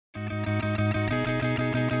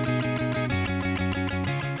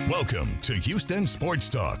Welcome to Houston Sports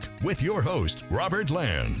Talk with your host, Robert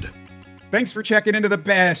Land. Thanks for checking into the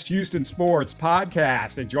best Houston sports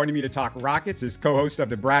podcast. And joining me to talk Rockets is co-host of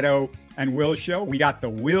the Brado and Will show. We got the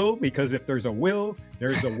will because if there's a will,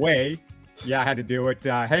 there's a way. Yeah, I had to do it.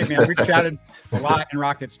 Hey, man, we've chatted a lot in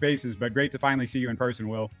Rocket Spaces, but great to finally see you in person,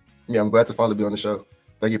 Will. Yeah, I'm glad to finally be on the show.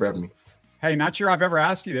 Thank you for having me. Hey, not sure I've ever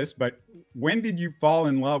asked you this, but when did you fall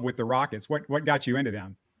in love with the Rockets? What got you into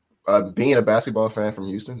them? Being a basketball fan from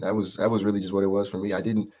Houston, that was really just what it was for me.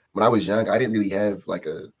 When I was young, I didn't really have like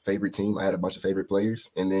a favorite team. I had a bunch of favorite players.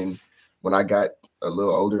 And then when I got a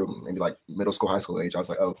little older, maybe like middle school, high school age, I was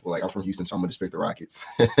like, oh, well, like I'm from Houston, so I'm going to just pick the Rockets.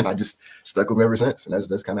 And I just stuck with them ever since. And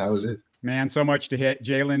that's kind of how it is. Man, so much to hit.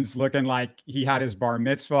 Jalen's looking like he had his bar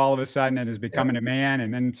mitzvah all of a sudden and is becoming a man.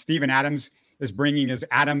 And then Steven Adams is bringing his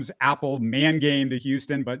Adams Apple man game to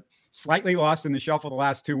Houston, but slightly lost in the shuffle the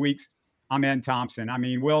last 2 weeks. Thompson. I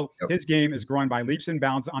mean, Will, his game is growing by leaps and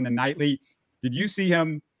bounds on the nightly. Did you see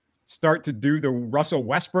him start to do the Russell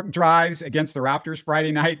Westbrook drives against the Raptors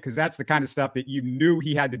Friday night? Because that's the kind of stuff that you knew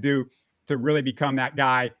he had to do to really become that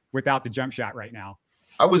guy without the jump shot right now.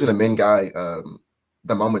 I wasn't a men guy.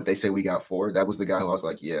 The moment they said we got 4, that was the guy who I was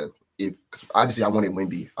like, yeah, because obviously I wanted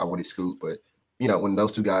Wemby, I wanted Scoot, but you know, when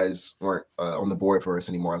those two guys weren't on the board for us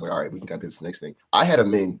anymore, I was like, all right, we can kind of do this next thing. I had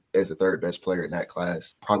him in as the third best player in that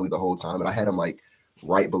class probably the whole time. And I had him like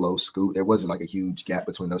right below Scoot. There wasn't like a huge gap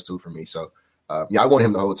between those two for me. So, I wanted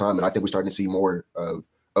him the whole time. And I think we're starting to see more of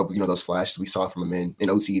those flashes we saw from him in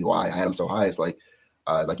OT. Why I had him so high is like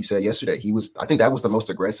you said yesterday, I think that was the most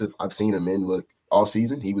aggressive I've seen him in look all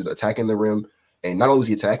season. He was attacking the rim. And not only was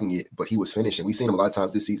he attacking it, but he was finishing. We've seen him a lot of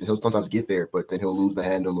times this season. He'll sometimes get there, but then he'll lose the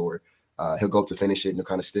handle or he'll go up to finish it and he'll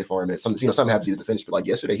kind of stiff arm it. Something happens he doesn't finish. But like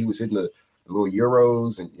yesterday, he was hitting the little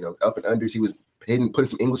euros and up and unders. He was putting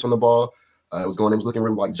some English on the ball. It was looking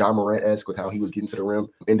really like John Morant-esque with how he was getting to the rim.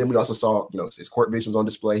 And then we also saw his court vision was on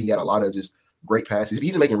display. He had a lot of just great passes.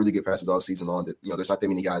 He's making really good passes all season long that there's not that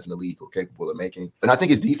many guys in the league who are capable of making. And I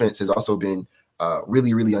think his defense has also been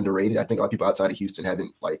really, really underrated. I think a lot of people outside of Houston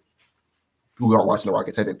who aren't watching the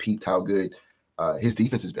Rockets haven't peeped how good his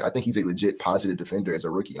defense has been. I think he's a legit positive defender as a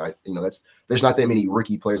rookie. There's not that many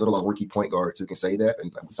rookie players, let alone rookie point guards who can say that.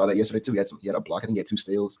 And we saw that yesterday too. He had a block. I think he had 2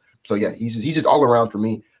 steals. So yeah, he's just all around for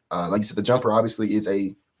me. Like you said, the jumper obviously is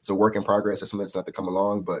a work in progress. That's something that's not to come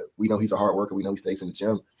along, but we know he's a hard worker. We know he stays in the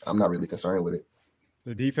gym. I'm not really concerned with it.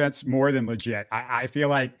 The defense more than legit. I feel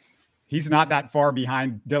like he's not that far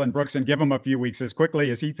behind Dillon Brooks, and give him a few weeks as quickly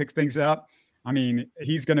as he picks things up. I mean,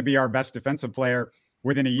 he's going to be our best defensive player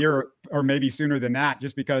within a year or maybe sooner than that,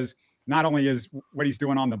 just because not only is what he's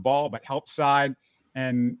doing on the ball, but help side.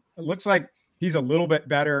 And it looks like he's a little bit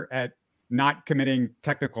better at not committing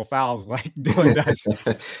technical fouls like Dillon does.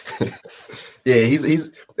 Yeah, he's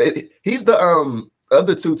the of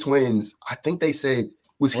the 2 twins. I think they said,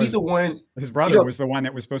 was he the one? His brother was the one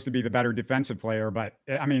that was supposed to be the better defensive player, but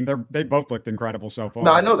I mean, they both looked incredible so far.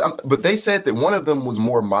 No, I know, but they said that one of them was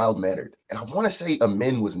more mild-mannered, and I want to say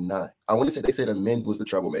Amin was not. They said Amin was the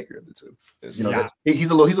troublemaker of the 2.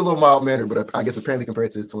 He's a little mild-mannered, but I guess apparently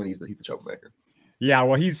compared to his twin, he's the troublemaker. Yeah,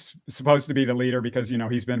 well, he's supposed to be the leader because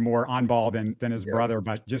he's been more on ball than his brother,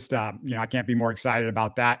 but just I can't be more excited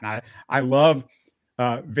about that. And I love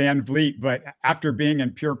Van Vliet, but after being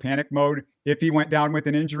in pure panic mode, if he went down with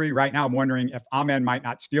an injury right now, I'm wondering if Ahmed might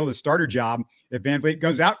not steal the starter job if Van Vliet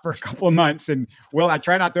goes out for a couple of months. And I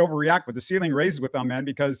try not to overreact, but the ceiling raises with Ahmed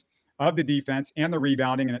because of the defense and the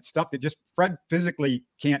rebounding, and it's stuff that just Fred physically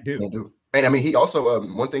can't do. And I mean, he also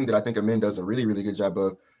one thing that I think Ahmed does a really, really good job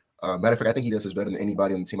of. Matter of fact, I think he does this better than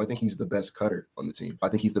anybody on the team. I think he's the best cutter on the team. I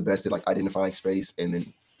think he's the best at identifying space and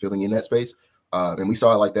then filling in that space. And we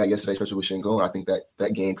saw it like that yesterday, especially with Şengün. I think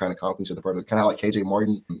that game kind of complements each other perfectly. Kind of like KJ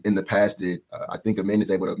Martin in the past did. I think Amin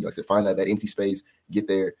is able to find that empty space, get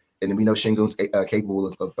there, and then we know Şengün's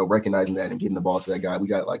capable of recognizing that and getting the ball to that guy. We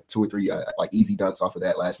got like 2 or 3 easy dunks off of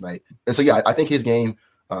that last night. And so yeah, I think his game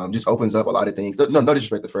just opens up a lot of things. No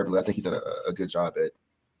disrespect to Fred, but I think he's done a good job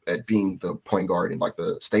at being the point guard and like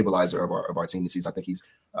the stabilizer of our team this season. I think he's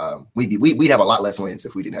we'd have a lot less wins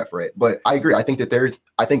if we didn't have Fred. But I agree. I think that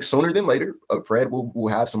I think sooner than later, Fred will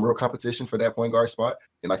have some real competition for that point guard spot.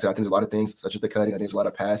 And like I said, I think there's a lot of things such as the cutting. I think there's a lot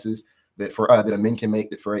of passes that that Amin can make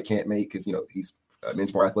that Fred can't make because he's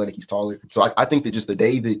Amin's more athletic, he's taller. So I think that just the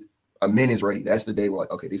day that Amin is ready, that's the day we're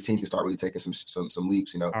like, okay, this team can start really taking some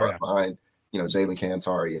leaps, behind Jalen, Cam,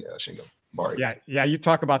 Tari, and Şengün. Yeah. You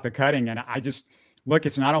talk about the cutting, and I just look.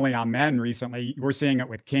 It's not only on men recently. We're seeing it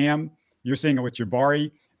with Cam. You're seeing it with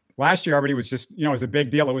Jabari. last year, everybody was just, it was a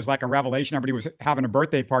big deal. It was like a revelation. Everybody was having a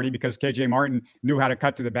birthday party because KJ Martin knew how to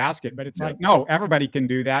cut to the basket. But it's like, no, everybody can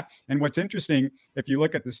do that. And what's interesting, if you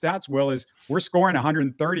look at the stats, Will, is we're scoring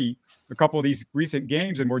 130 a couple of these recent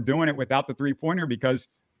games, and we're doing it without the three-pointer because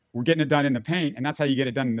we're getting it done in the paint. And that's how you get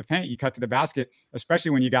it done in the paint. You cut to the basket,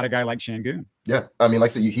 especially when you got a guy like Şengün. Yeah. I mean, like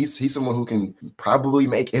I said, he's someone who can probably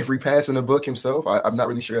make every pass in the book himself. I'm not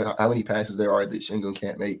really sure how many passes there are that Şengün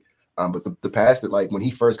can't make. But the pass that, like, when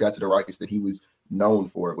he first got to the Rockets that he was known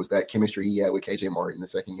for was that chemistry he had with KJ Martin in the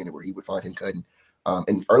second unit where he would find him cutting.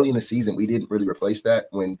 And early in the season, we didn't really replace that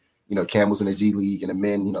when, Cam was in the G League and the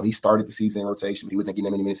men, he started the season in rotation, but he wouldn't get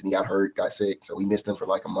that many minutes and he got hurt, got sick. So we missed him for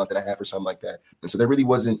like a month and a half or something like that. And so there really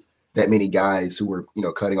wasn't that many guys who were,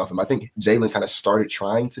 cutting off him. I think Jalen kind of started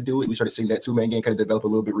trying to do it. We started seeing that two-man game kind of develop a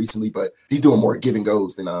little bit recently, but he's doing more give and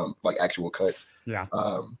goes than like actual cuts. Yeah.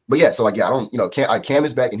 But yeah, so like, yeah, I don't, Cam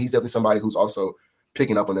is back and he's definitely somebody who's also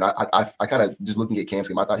picking up on that. I kind of just looking at Cam's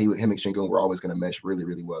game, I thought him and Şengün were always going to mesh really,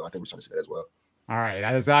 really well. I think we're starting to see that as well. All right.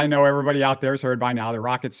 As I know, everybody out there has heard by now, the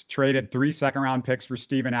Rockets traded 3 second-round picks for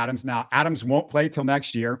Steven Adams. Now, Adams won't play till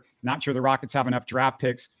next year. Not sure the Rockets have enough draft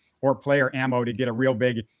picks or player ammo to get a real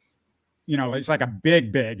big, it's like a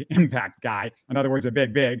big impact guy. In other words, a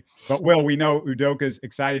big. But Will, we know Udoka's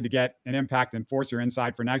excited to get an impact enforcer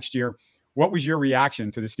inside for next year. What was your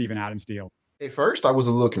reaction to the Steven Adams deal? At first, I was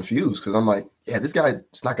a little confused because I'm like, yeah, this guy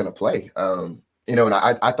is not going to play. And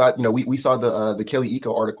I thought, we saw the Kelly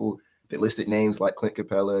Eco article that listed names like Clint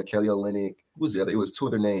Capella, Kelly Olynyk. Who was the other? It was 2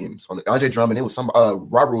 other names on the Andre Drummond. It was some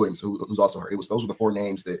Robert Williams, who's also hurt. Those were the 4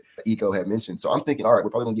 names that Eco had mentioned. So I'm thinking, all right, we're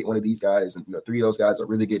probably gonna get one of these guys, and 3 of those guys are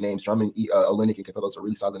really good names. Drummond, Olynyk, and Capella are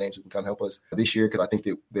really solid names who can come help us this year. Because I think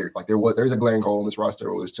that there's a glaring hole in this roster,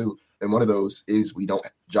 or there's 2, and one of those is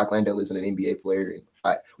Jock Landale isn't an NBA player,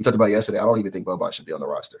 and we talked about it yesterday. I don't even think Boban should be on the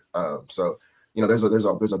roster. So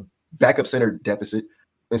there's a backup center deficit,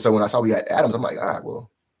 and so when I saw we had Adams, I'm like, all right,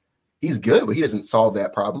 well, he's good, but he doesn't solve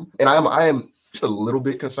that problem. And I am just a little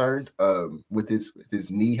bit concerned with his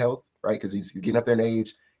knee health, right? Because he's getting up there in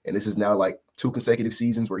age, and this is now like 2 consecutive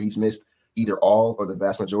seasons where he's missed either all or the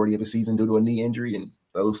vast majority of his season due to a knee injury, and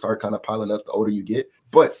those start kind of piling up the older you get.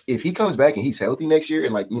 But if he comes back and he's healthy next year,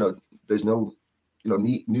 and there's no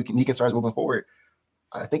knee concerns moving forward,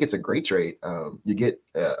 I think it's a great trade. You get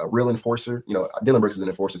a real enforcer. Dylan Brooks is an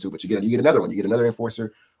enforcer too, but you get another one. You get another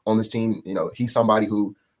enforcer on this team. He's somebody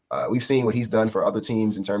who. We've seen what he's done for other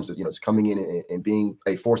teams in terms of, coming in and being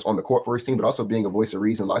a force on the court for his team, but also being a voice of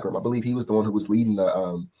reason in the locker room. I believe he was the one who was leading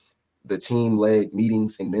the team-led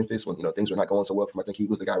meetings in Memphis when, things were not going so well for him. I think he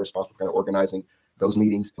was the guy responsible for kind of organizing those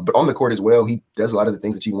meetings. But on the court as well, he does a lot of the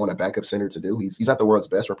things that you want a backup center to do. He's not the world's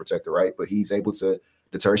best rim protector, right? But he's able to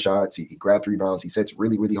deter shots. He grabbed rebounds. He sets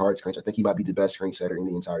really, really hard screens. I think he might be the best screen setter in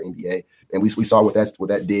the entire NBA. And we saw what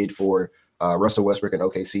that did for Russell Westbrook and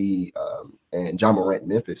OKC and John Morant in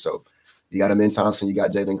Memphis. So you got him in Thompson, you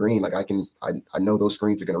got Jalen Green. Like I know those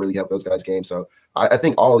screens are going to really help those guys' games. So I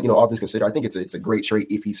think all things considered, I think it's a great trade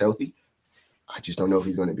if he's healthy. I just don't know if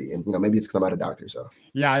he's going to be. And maybe it's because I'm not a doctor. So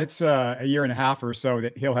yeah, it's a year and a half or so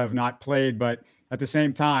that he'll have not played, but at the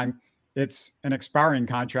same time, it's an expiring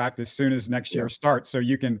contract as soon as next year starts. So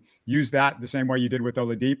you can use that the same way you did with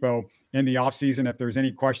Oladipo in the offseason if there's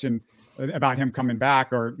any question about him coming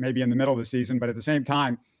back, or maybe in the middle of the season. But at the same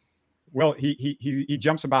time, well, he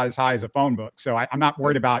jumps about as high as a phone book. So I'm not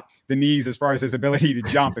worried about the knees as far as his ability to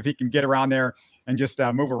jump. If he can get around there and just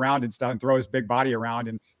move around and stuff and throw his big body around.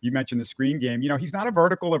 And you mentioned the screen game. He's not a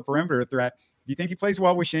vertical or perimeter threat. Do you think he plays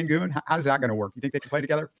well with Şengün? How's that going to work? You think they can play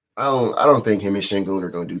together? I don't think him and Şengün are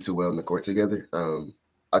going to do too well in the court together.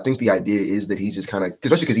 I think the idea is that he's just kind of,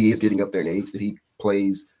 especially because he is getting up there in age, that he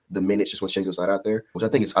plays the minutes just when Şengün's not out there, which I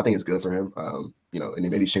think is good for him. And then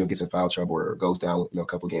maybe Şengün gets in foul trouble or goes down with, a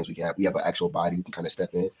couple of games we have an actual body who can kind of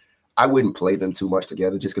step in. I wouldn't play them too much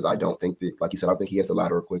together just because I don't think that, like you said, I don't think he has the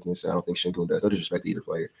lateral quickness, and I don't think Şengün does. No disrespect to either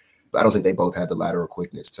player, but I don't think they both have the lateral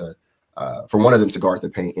quickness to for one of them to guard the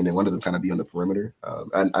paint and then one of them kind of be on the perimeter.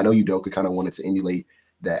 And I know Udoka kind of wanted to emulate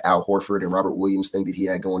that Al Horford and Robert Williams thing that he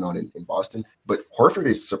had going on in Boston. But Horford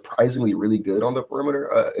is surprisingly really good on the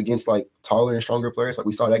perimeter against like taller and stronger players. Like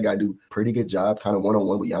we saw that guy do a pretty good job kind of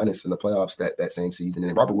one-on-one with Giannis in the playoffs that same season.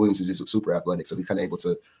 And Robert Williams is just super athletic, so he's kind of able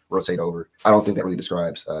to rotate over. I don't think that really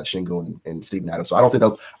describes Şengün and Steven Adams. So I don't think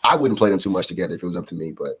I wouldn't play them too much together if it was up to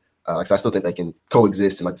me. But I still think they can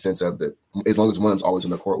coexist in like the sense of that as long as one of them's always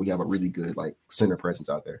on the court, we have a really good like center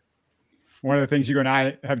presence out there. One of the things you and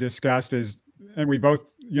I have discussed is, and we both,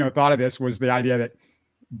 thought of this, was the idea that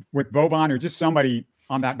with Boban or just somebody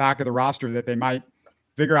on that back of the roster that they might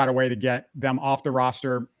figure out a way to get them off the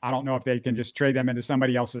roster. I don't know if they can just trade them into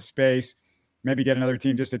somebody else's space. maybe get another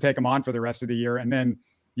team just to take him on for the rest of the year. And then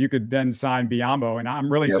you could then sign Biyombo. And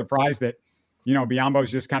I'm really surprised that,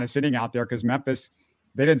 Biyombo's just kind of sitting out there because Memphis,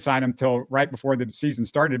 they didn't sign him till right before the season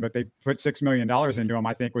started, but they put $6 million into him,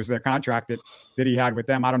 I think was their contract that he had with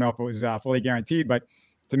them. I don't know if it was fully guaranteed, but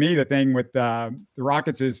to me, the thing with the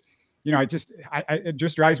Rockets is, it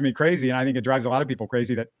just drives me crazy. And I think it drives a lot of people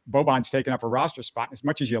crazy that Boban's taken up a roster spot. As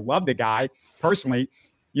much as you love the guy personally,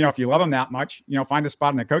 if you love him that much, find a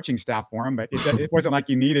spot in the coaching staff for him. But it wasn't like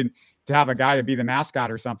you needed to have a guy to be the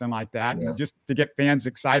mascot or something like that. Yeah. Just to get fans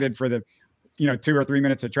excited for the, 2 or 3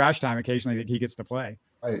 minutes of trash time occasionally that he gets to play.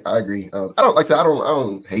 I agree. I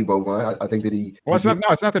don't hate Boban. I think that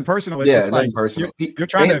it's nothing personal. It's just nothing personal. You're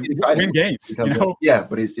trying to win games. Yeah,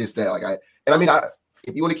 but it's that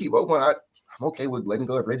if you want to keep Boban, I'm okay with letting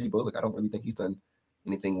go of Reggie Bullock. I don't really think he's done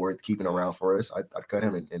anything worth keeping around for us. I'd cut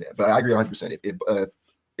him. But I agree 100%.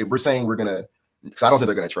 If we're saying we're gonna, because I don't think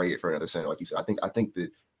they're gonna trade it for another center, like you said. I think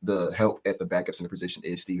that the help at the backup center position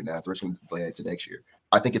is Steven Adams. We're just gonna play that to next year.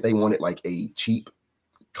 I think if they wanted like a cheap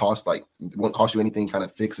cost, like it won't cost you anything, kind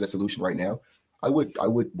of fix that solution right now, I would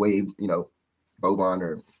waive, Boban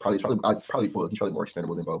or probably Bullock. He's probably more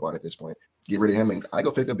expendable than Boban at this point. Get rid of him and I go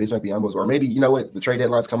pick up Bismack Biyombo. Or maybe, the trade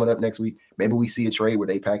deadline's coming up next week. Maybe we see a trade where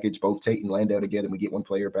they package both Tate and Landale together and we get one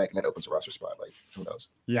player back and that opens a roster spot. Like, who knows?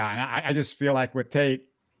 Yeah, and I just feel like with Tate,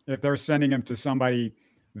 if they're sending him to somebody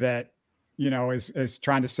that, is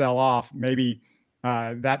trying to sell off, maybe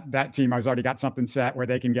that team has already got something set where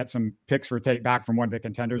they can get some picks for Tate back from one of the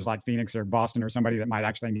contenders like Phoenix or Boston or somebody that might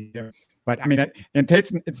actually need him. But I mean, and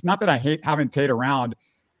Tate's, it's not that I hate having Tate around.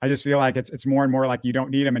 I just feel like it's more and more like you don't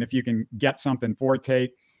need him. And if you can get something for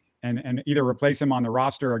Tate and either replace him on the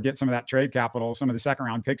roster or get some of that trade capital, some of the second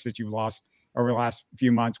round picks that you've lost over the last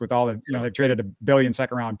few months with all the, they've traded $1 billion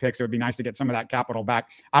second round picks. It would be nice to get some of that capital back.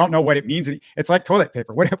 I don't know what it means. It's like toilet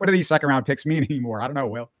paper. What do these second round picks mean anymore? I don't know,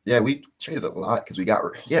 Will. Yeah, we traded a lot because we got,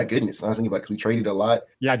 goodness. I think about it because we traded a lot.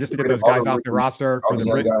 Yeah, just to get those guys off the roster for the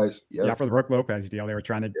young guys. Yeah, for the Brooke Lopez deal. They were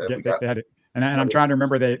trying to get and I'm trying to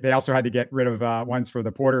remember they also had to get rid of ones for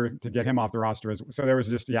the Porter to get him off the roster. So there was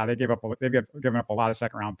just, they've given up a lot of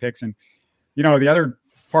second round picks. And, the other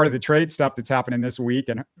part of the trade stuff that's happening this week,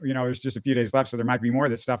 and, there's just a few days left, so there might be more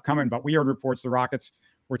of this stuff coming, but we heard reports the Rockets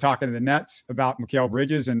were talking to the Nets about Mikal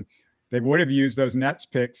Bridges, and they would have used those Nets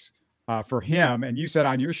picks for him. And you said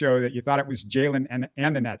on your show that you thought it was Jalen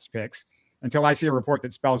and the Nets picks until I see a report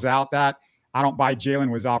that spells out that. I don't buy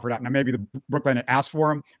Jalen was offered up. Now, maybe the Brooklyn had asked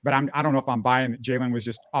for him, but I don't know if I'm buying that Jalen was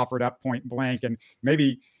just offered up point blank. And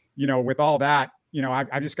maybe, with all that,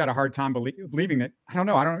 I just got a hard time believing that. I don't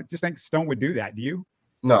know. I don't just think Stone would do that. Do you?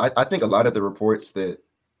 No, I think a lot of the reports that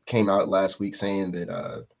came out last week saying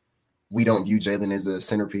that we don't view Jalen as a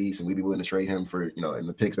centerpiece and we'd be willing to trade him for, and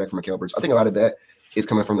the picks back from Mikal Bridges. I think a lot of that is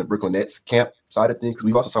coming from the Brooklyn Nets camp side of things.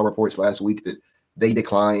 We also saw reports last week that they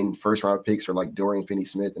declined first round picks for like Dorian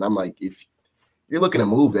Finney-Smith. And I'm like, if you're looking to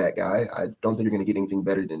move that guy, I don't think you're going to get anything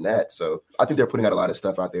better than that. So I think they're putting out a lot of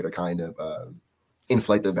stuff out there to kind of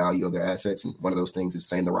inflate the value of their assets. And one of those things is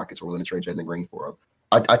saying the Rockets were willing to trade Jalen Green for him.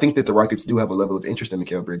 I think that the Rockets do have a level of interest in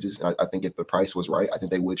Mikal Bridges. And I think if the price was right, I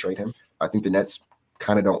think they would trade him. I think the Nets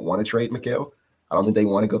kind of don't want to trade Mikal. I don't think they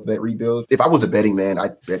want to go through that rebuild. If I was a betting man,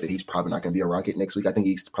 I'd bet that he's probably not going to be a Rocket next week. I think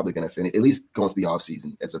he's probably going to finish, at least going to the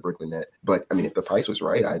offseason as a Brooklyn Net. But, I mean, if the price was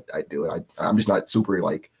right, I'd do it. I'm just not super,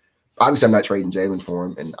 obviously I'm not trading Jalen for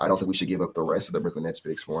him, and I don't think we should give up the rest of the Brooklyn Nets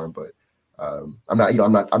picks for him. But I'm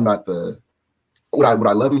not the – would I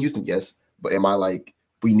love him in Houston? Yes. But am I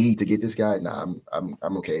we need to get this guy? Nah,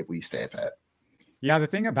 I'm okay if we stand pat. Yeah, the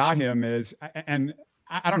thing about him is, and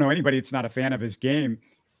I don't know anybody that's not a fan of his game,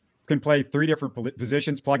 can play 3 different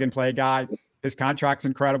positions, plug and play guy. His contract's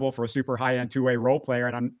incredible for a super high-end two-way role player.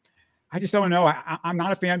 And I just don't know. I'm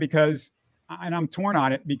not a fan because, and I'm torn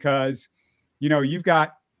on it because, you've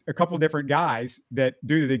got a couple of different guys that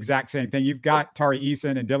do the exact same thing. You've got Tari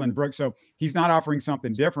Eason and Dylan Brooks. So he's not offering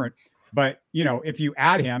something different. But, if you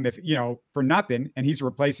add him, for nothing, and he's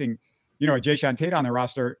replacing, a Jayshawn Tate on the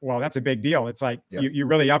roster, well, that's a big deal. It's like you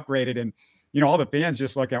really upgraded. And, all the fans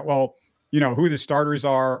just look at, well, who the starters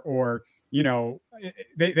are, or,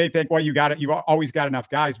 they think, well, you've always got enough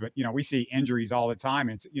guys, but, we see injuries all the time.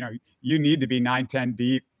 And it's, you need to be 9-10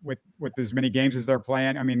 deep with as many games as they're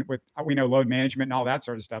playing. I mean, we know load management and all that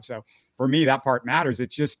sort of stuff. So for me, that part matters.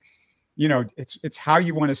 It's just, it's how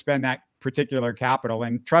you want to spend that particular capital.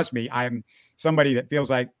 And trust me, I'm somebody that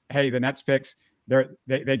feels like, hey, the Nets picks,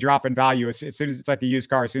 they drop in value as soon as it's like the used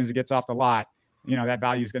car, as soon as it gets off the lot. That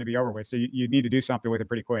value is going to be over with. So you need to do something with it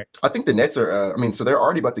pretty quick. I think the Nets are, so they're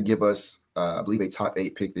already about to give us, I believe, a top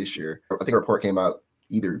 8 pick this year. I think a report came out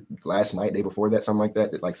either last night, day before that, something like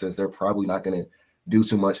that, that like says they're probably not going to do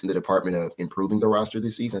too much in the department of improving the roster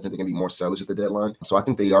this season. I think they're going to be more selfish at the deadline. So I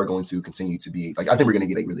think they are going to continue to be like, I think we're going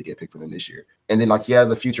to get a really good pick for them this year. And then like, yeah,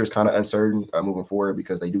 the future is kind of uncertain moving forward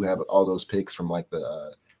because they do have all those picks from like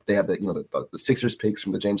they have the Sixers picks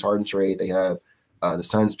from the James Harden trade. They have the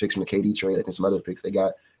Suns picks from the KD trade and some other picks they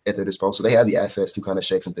got at their disposal. So they have the assets to kind of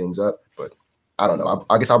shake some things up, but I don't know.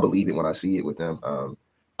 I guess I'll believe it when I see it with them.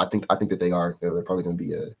 I think that they're probably going to be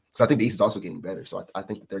because I think the East is also getting better. So I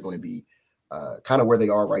think that they're going to be kind of where they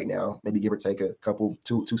are right now, maybe give or take a couple,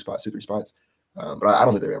 two, 3 spots. But I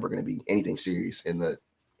don't think they're ever going to be anything serious in the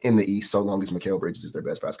East so long as Mikal Bridges is their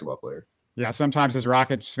best basketball player. Yeah, sometimes as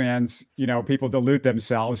Rockets fans, people dilute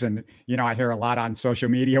themselves. And, I hear a lot on social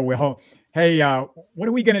media, hey, what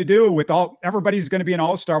are we going to do with everybody's going to be an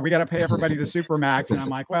all-star. We got to pay everybody the Supermax. And I'm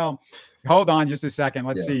like, well, hold on just a second.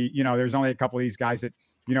 Let's see. There's only a couple of these guys that,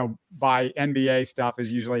 buy NBA stuff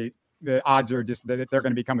is usually the odds are just that they're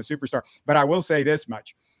going to become a superstar. But I will say this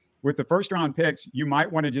much. With the first round picks, you might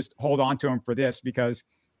want to just hold on to them for this because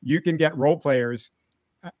you can get role players,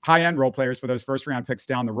 high-end role players for those first round picks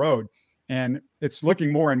down the road. And it's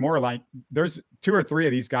looking more and more like there's 2 or 3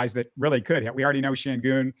 of these guys that really could hit. We already know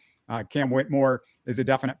Şengün, Cam Whitmore is a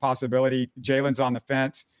definite possibility. Jalen's on the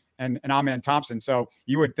fence and Amen Thompson. So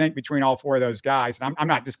you would think between all 4 of those guys, and I'm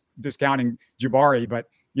not discounting Jabari, but,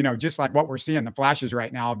 just like what we're seeing, the flashes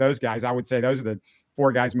right now of those guys, I would say those are the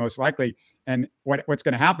 4 guys most likely. And what's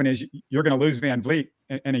going to happen is you're going to lose Van Vliet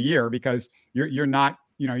in a year because you're not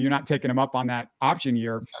taking him up on that option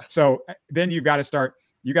year. So then you got to start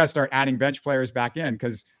adding bench players back in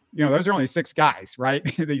because, those are only 6 guys, right?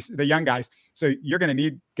 the young guys. So you're going to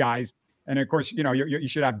need guys. And of course, you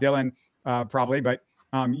should have Dylan probably, but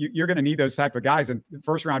you're going to need those type of guys, and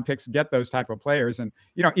first round picks get those type of players. And,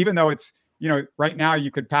 even though it's, right now you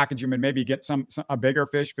could package them and maybe get a bigger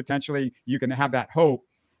fish potentially, you can have that hope,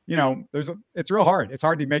 it's real hard. It's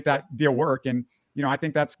hard to make that deal work. And, I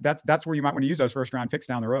think that's where you might want to use those first round picks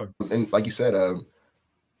down the road. And like you said,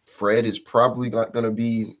 Fred is probably not going to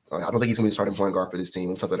be – I don't think he's going to be starting point guard for this team.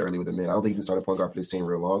 We talked about that earlier with the men. I don't think he's going to start point guard for this team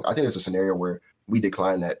real long. I think there's a scenario where we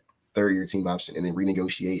decline that third-year team option and then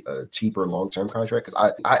renegotiate a cheaper long-term contract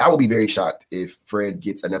because I will be very shocked if Fred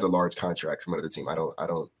gets another large contract from another team. I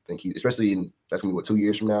don't think especially that's going to be 2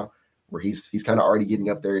 years from now where he's kind of already getting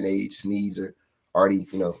up there in age. His knees are already,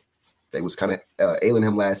 they was kind of ailing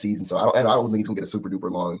him last season. So I don't think he's going to get a super-duper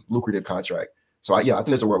long, lucrative contract. So I think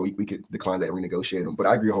there's a world we could decline that and renegotiate them. But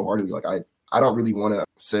I agree wholeheartedly. Like I don't really want to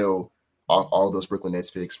sell off all of those Brooklyn Nets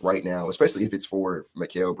picks right now, especially if it's for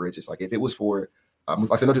Mikal Bridges. Like if it was for,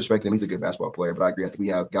 like I said, no disrespect to him, he's a good basketball player. But I agree. I think we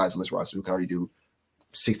have guys on this roster who can already do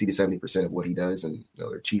 60 to 70% of what he does, and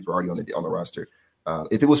they're cheap already on the roster.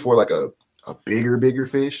 If it was for like a bigger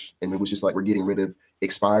fish, and it was just like we're getting rid of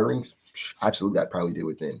expirings, absolutely, I'd probably do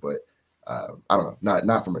it then. But I don't know,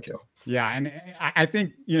 not for Mikal. Yeah, and I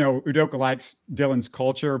think, Udoka likes Dylan's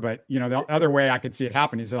culture, but, the other way I could see it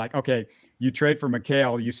happen is like, okay, you trade for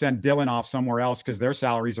Mikal, you send Dylan off somewhere else because their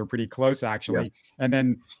salaries are pretty close, actually. Yeah. And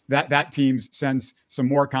then that team sends some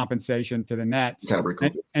more compensation to the Nets. Kind of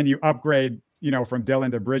recoup. And you upgrade, from Dylan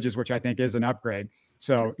to Bridges, which I think is an upgrade.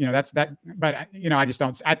 So, that's that. But, I just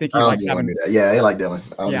don't. I think he likes having. Yeah, I like Dylan.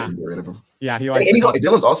 I don't get rid of him. Yeah, he likes. And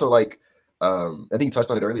Dylan's also like, I think you touched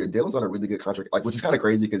on it earlier. Dylan's on a really good contract, like, which is kind of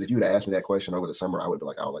crazy because if you would have asked me that question over the summer, I would be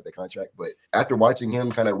like, I don't like that contract. But after watching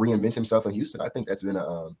him kind of reinvent himself in Houston, I think that's been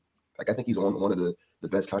I think he's on one of the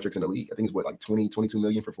best contracts in the league. I think it's like 22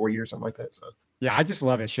 million for 4 years, something like that. So yeah, I just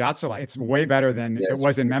love his shots. So it's way better than it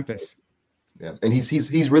was in Memphis. Yeah, and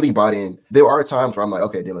he's really bought in. There are times where I'm like,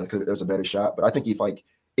 okay, Dylan, there's a better shot. But I think if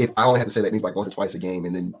I only have to say that maybe like once or twice a game,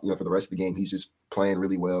 and then for the rest of the game he's just playing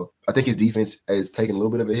really well. I think his defense has taken a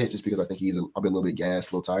little bit of a hit just because I think I've been a little bit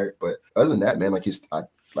gassed, a little tired. But other than that, man, like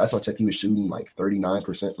last time I checked, he was shooting like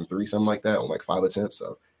 39% from 3, something like that, on like 5 attempts.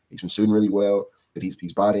 So he's been shooting really well. That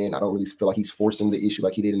he's bought in. I don't really feel like he's forcing the issue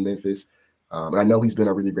like he did in Memphis. And I know he's been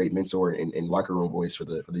a really great mentor and locker room voice for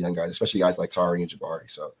the young guys, especially guys like Tari and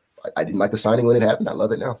Jabari. So I didn't like the signing when it happened. I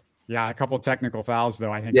love it now. Yeah, a couple of technical fouls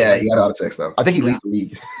though. I think. Yeah, he got out of text though. I think he leads the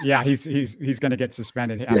league. Yeah, he's going to get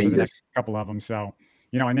suspended after the next couple of them. So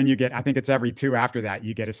and then you get, I think it's every 2 after that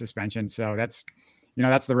you get a suspension. So that's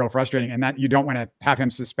that's the real frustrating, and that you don't want to have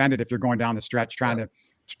him suspended if you're going down the stretch trying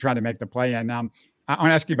to make the play. And I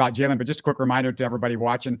want to ask you about Jalen, but just a quick reminder to everybody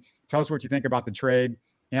watching. Tell us what you think about the trade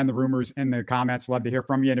and the rumors in the comments. Love to hear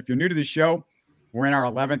from you. And if you're new to the show, we're in our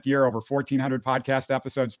 11th year, over 1,400 podcast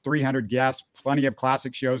episodes, 300 guests, plenty of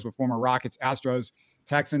classic shows with former Rockets, Astros,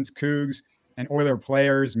 Texans, Cougs, and Oiler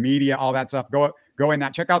players, media, all that stuff. Go in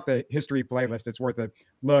that. Check out the history playlist. It's worth a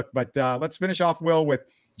look. But let's finish off, Will, with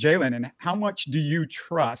Jalen. And how much do you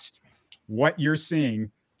trust what you're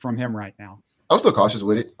seeing from him right now? I'm still cautious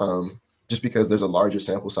with it, just because there's a larger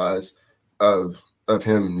sample size of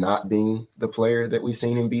him not being the player that we've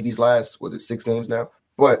seen him be these last, 6 games now?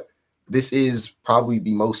 But this is probably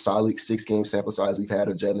the most solid 6-game sample size we've had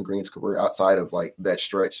of Jalen Green's career outside of like that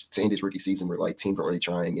stretch to end his rookie season where like teams weren't really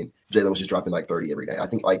trying and Jalen was just dropping like 30 every day. I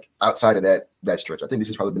think like outside of that stretch, I think this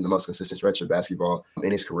has probably been the most consistent stretch of basketball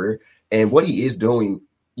in his career. And what he is doing,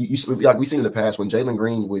 like we've seen in the past when Jalen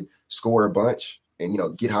Green would score a bunch and,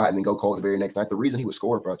 get hot and then go cold the very next night. The reason he would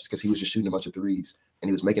score a bunch is because he was just shooting a bunch of threes and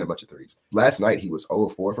he was making a bunch of threes. Last night, he was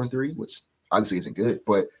 0-4 from 3, which obviously isn't good,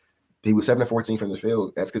 but he was 7-14 from the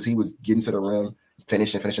field. That's because he was getting to the rim,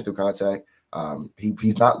 finishing through contact.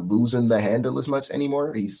 He's not losing the handle as much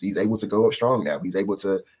anymore. He's able to go up strong now. He's able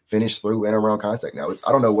to finish through and around contact now.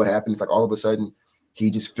 I don't know what happened. It's like all of a sudden he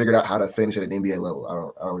just figured out how to finish at an NBA level.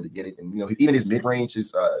 I don't really get it. And even his mid range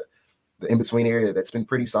is the in between area that's been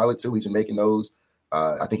pretty solid too. He's been making those.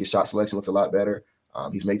 I think his shot selection looks a lot better.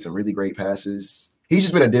 He's made some really great passes. He's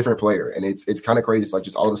just been a different player, and it's kind of crazy. It's like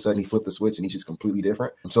just all of a sudden he flipped the switch and he's just completely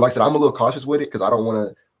different. So like I said, I'm a little cautious with it because I don't want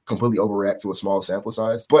to completely overreact to a small sample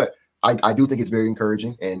size. But I do think it's very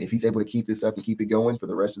encouraging, and if he's able to keep this up and keep it going for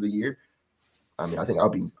the rest of the year, I mean, I think I'll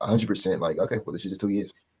be 100% like, okay, well, this is just who he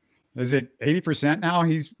is. Is it 80% now?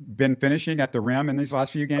 He's been finishing at the rim in these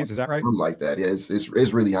last few games. Is that right? Something like that. Yeah,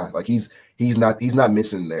 it's really high. Like he's not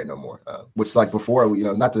missing there no more. Which like before,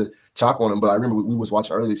 not to chalk on him, but I remember we was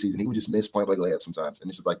watching early this season. He would just miss point blank layups sometimes, and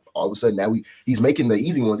it's just like all of a sudden now he's making the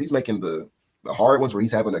easy ones. He's making the hard ones where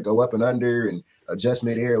he's having to go up and under and adjust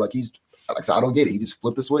midair. Like so I don't get it. He just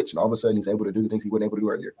flipped the switch, and all of a sudden he's able to do the things he wasn't able to do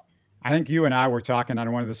earlier. I think you and I were talking on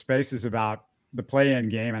one of the spaces about the play-in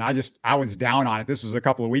game, and I was down on it. This was a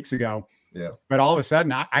couple of weeks ago. Yeah. But all of a sudden,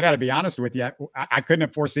 I got to be honest with you, I couldn't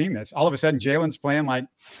have foreseen this. All of a sudden, Jalen's playing like,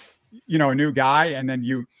 a new guy, and then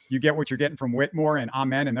you get what you're getting from Whitmore and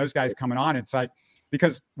Amen and those guys coming on. It's like,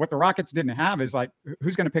 because what the Rockets didn't have is like,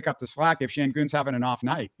 who's going to pick up the slack if Şengün's having an off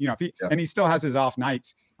night? And he still has his off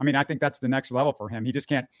nights. I mean, I think that's the next level for him. He just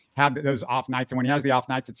can't have those off nights. And when he has the off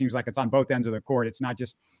nights, it seems like it's on both ends of the court. It's not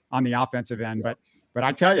just on the offensive end. Yeah. But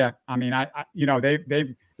I tell you, I mean,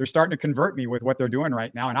 they're starting to convert me with what they're doing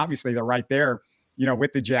right now. And obviously they're right there,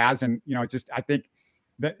 with the Jazz. And, I think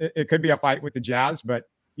that it could be a fight with the Jazz, but,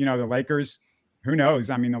 the Lakers, who knows?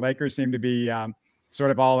 I mean, the Lakers seem to be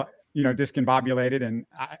sort of all, discombobulated. And,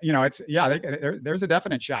 there's a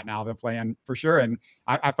definite shot now of the play-in for sure. And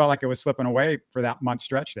I felt like it was slipping away for that month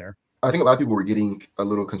stretch there. I think a lot of people were getting a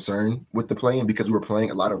little concerned with the play-in because we were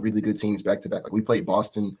playing a lot of really good teams back to back. Like we played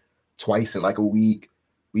Boston twice in like a week.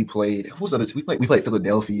 We played we played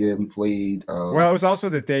Philadelphia. We played well, it was also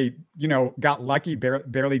that they, got lucky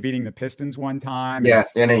barely beating the Pistons one time. Yeah,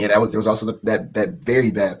 and then there was also that very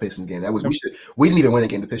bad Pistons game. We didn't even win the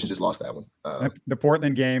game. The Pistons just lost that one. The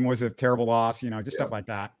Portland game was a terrible loss, stuff like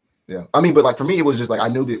that. Yeah. I mean, but like for me, it was just like I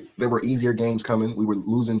knew that there were easier games coming. We were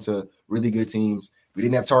losing to really good teams. We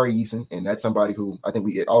didn't have Tari Eason, and that's somebody who I think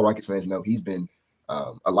all Rockets fans know he's been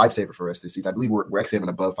a lifesaver for us this season. I believe we're actually having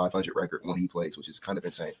above 500 record when he plays, which is kind of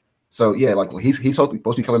insane. So yeah, like when he's supposed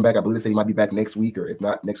to be coming back. I believe they said he might be back next week, or if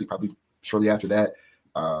not next week, probably shortly after that.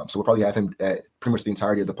 So we'll probably have him at pretty much the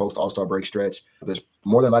entirety of the post All-Star break stretch. There's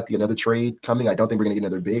more than likely another trade coming. I don't think we're going to get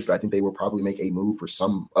another big, but I think they will probably make a move for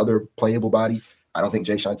some other playable body. I don't think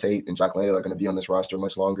Jae'Sean Tate and Jock Landale are going to be on this roster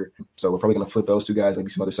much longer. So we're probably going to flip those two guys, maybe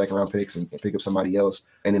some other second-round picks and pick up somebody else.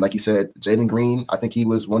 And then, like you said, Jalen Green, I think he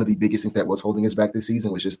was one of the biggest things that was holding us back this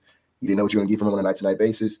season, was just you didn't know what you're going to get from him on a night-to-night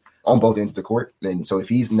basis on both ends of the court. And so if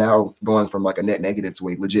he's now going from like a net negative to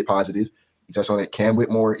a legit positive, you touched on it, Cam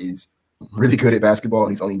Whitmore is really good at basketball,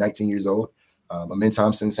 and he's only 19 years old. Amen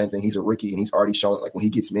Thompson, same thing. He's a rookie, and he's already shown, like when he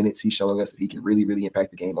gets minutes, he's showing us that he can really, really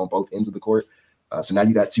impact the game on both ends of the court. So now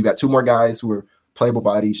you got two more guys who are playable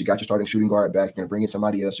bodies. You got your starting shooting guard back. You're going to bring in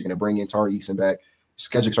somebody else. You're going to bring in Tari Eason back.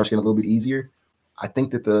 Schedule starts getting a little bit easier. I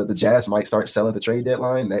think that the Jazz might start selling the trade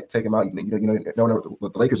deadline. That take them out. You don't know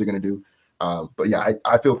what the Lakers are going to do. But yeah,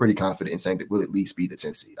 I feel pretty confident in saying that we'll at least be the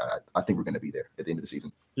 10th seed. I think we're going to be there at the end of the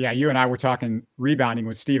season. Yeah, you and I were talking rebounding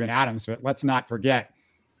with Steven Adams, but let's not forget,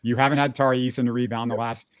 you haven't had Tari Eason to rebound the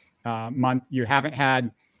last month. You haven't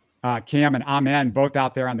had Cam and Amen both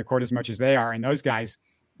out there on the court as much as they are, and those guys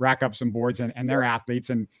rack up some boards and they're athletes.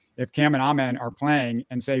 And if Cam and Amen are playing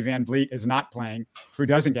and say Van Vliet is not playing, who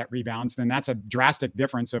doesn't get rebounds, then that's a drastic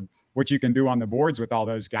difference of what you can do on the boards with all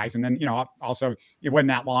those guys. And then, also it wasn't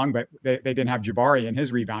that long, but they didn't have Jabari in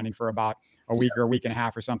his rebounding for about a week or a week and a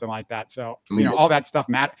half or something like that. So, all that stuff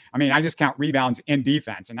matters. I mean, I just count rebounds in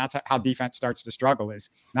defense, and that's how defense starts to struggle is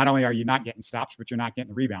not only are you not getting stops, but you're not getting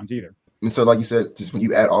the rebounds either. And so, like you said, just when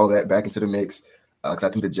you add all that back into the mix, because I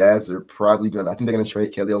think the Jazz are probably going to – I think they're going to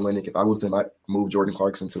trade Kelly Olynyk. If I was them, I'd move Jordan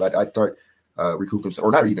Clarkson so I'd start recouping –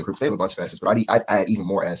 or not even recouping. They have a bunch of assets, but I'd add even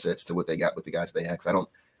more assets to what they got with the guys they have because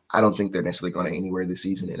I don't think they're necessarily going to anywhere this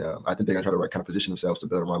season. And I think they're going to try to kind of position themselves to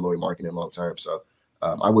build around Lauri Markkanen long term. So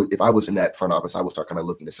if I was in that front office, I would start kind of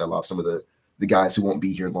looking to sell off some of the guys who won't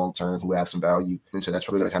be here long term, who have some value. And so that's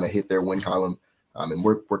probably going to kind of hit their win column. And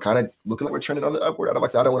we're kind of looking like we're trending on the upward. I don't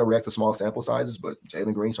want to react to small sample sizes, but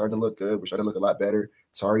Jalen Green's starting to look good. We're starting to look a lot better.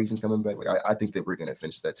 Tari Eason's coming back. Like I think that we're going to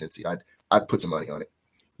finish that 10 seed. I'd put some money on it.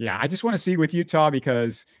 Yeah, I just want to see with Utah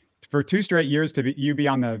because for 2 straight years you be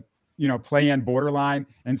on the play-in borderline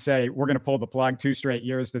and say we're going to pull the plug 2 straight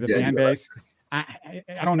years to the fan base. Right.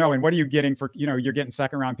 I don't know. And what are you getting for you're getting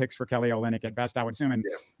second round picks for Kelly Olynyk at best, I would assume, and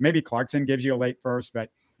maybe Clarkson gives you a late first, but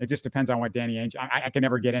it just depends on what Danny Ainge. I can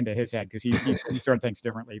never get into his head because he sort of thinks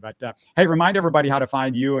differently. But hey, remind everybody how to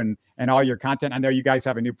find you and all your content. I know you guys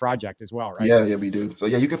have a new project as well, right? Yeah, we do. So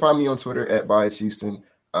you can find me on Twitter at Bias Houston.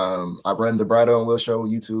 I run the Brado and Will Show,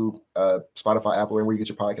 YouTube, Spotify, Apple, and where you get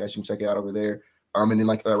your podcast. You can check it out over there. And then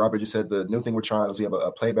like Robert just said, the new thing we're trying is we have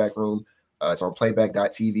a playback room. It's on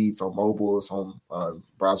playback.tv. It's on mobile. It's on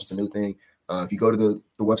browser. It's a new thing. If you go to the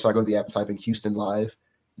website, go to the app and type in Houston Live,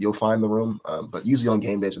 you'll find the room. But usually on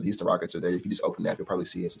game days with the Houston Rockets are there. If you just open the app, you'll probably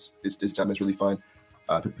see it. This time it's really fun.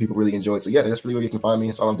 People really enjoy it. So yeah, that's really where you can find me.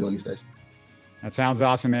 That's all I'm doing these days. That sounds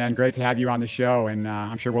awesome, man. Great to have you on the show. And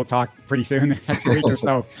I'm sure we'll talk pretty soon the next week or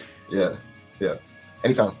so. Yeah.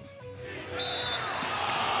 Anytime.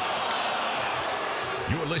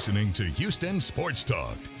 You're listening to Houston Sports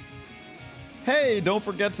Talk. Hey, don't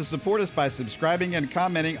forget to support us by subscribing and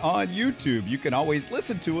commenting on YouTube. You can always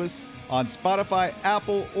listen to us on Spotify,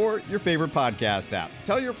 Apple, or your favorite podcast app.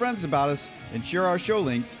 Tell your friends about us and share our show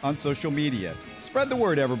links on social media. Spread the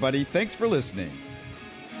word, everybody. Thanks for listening.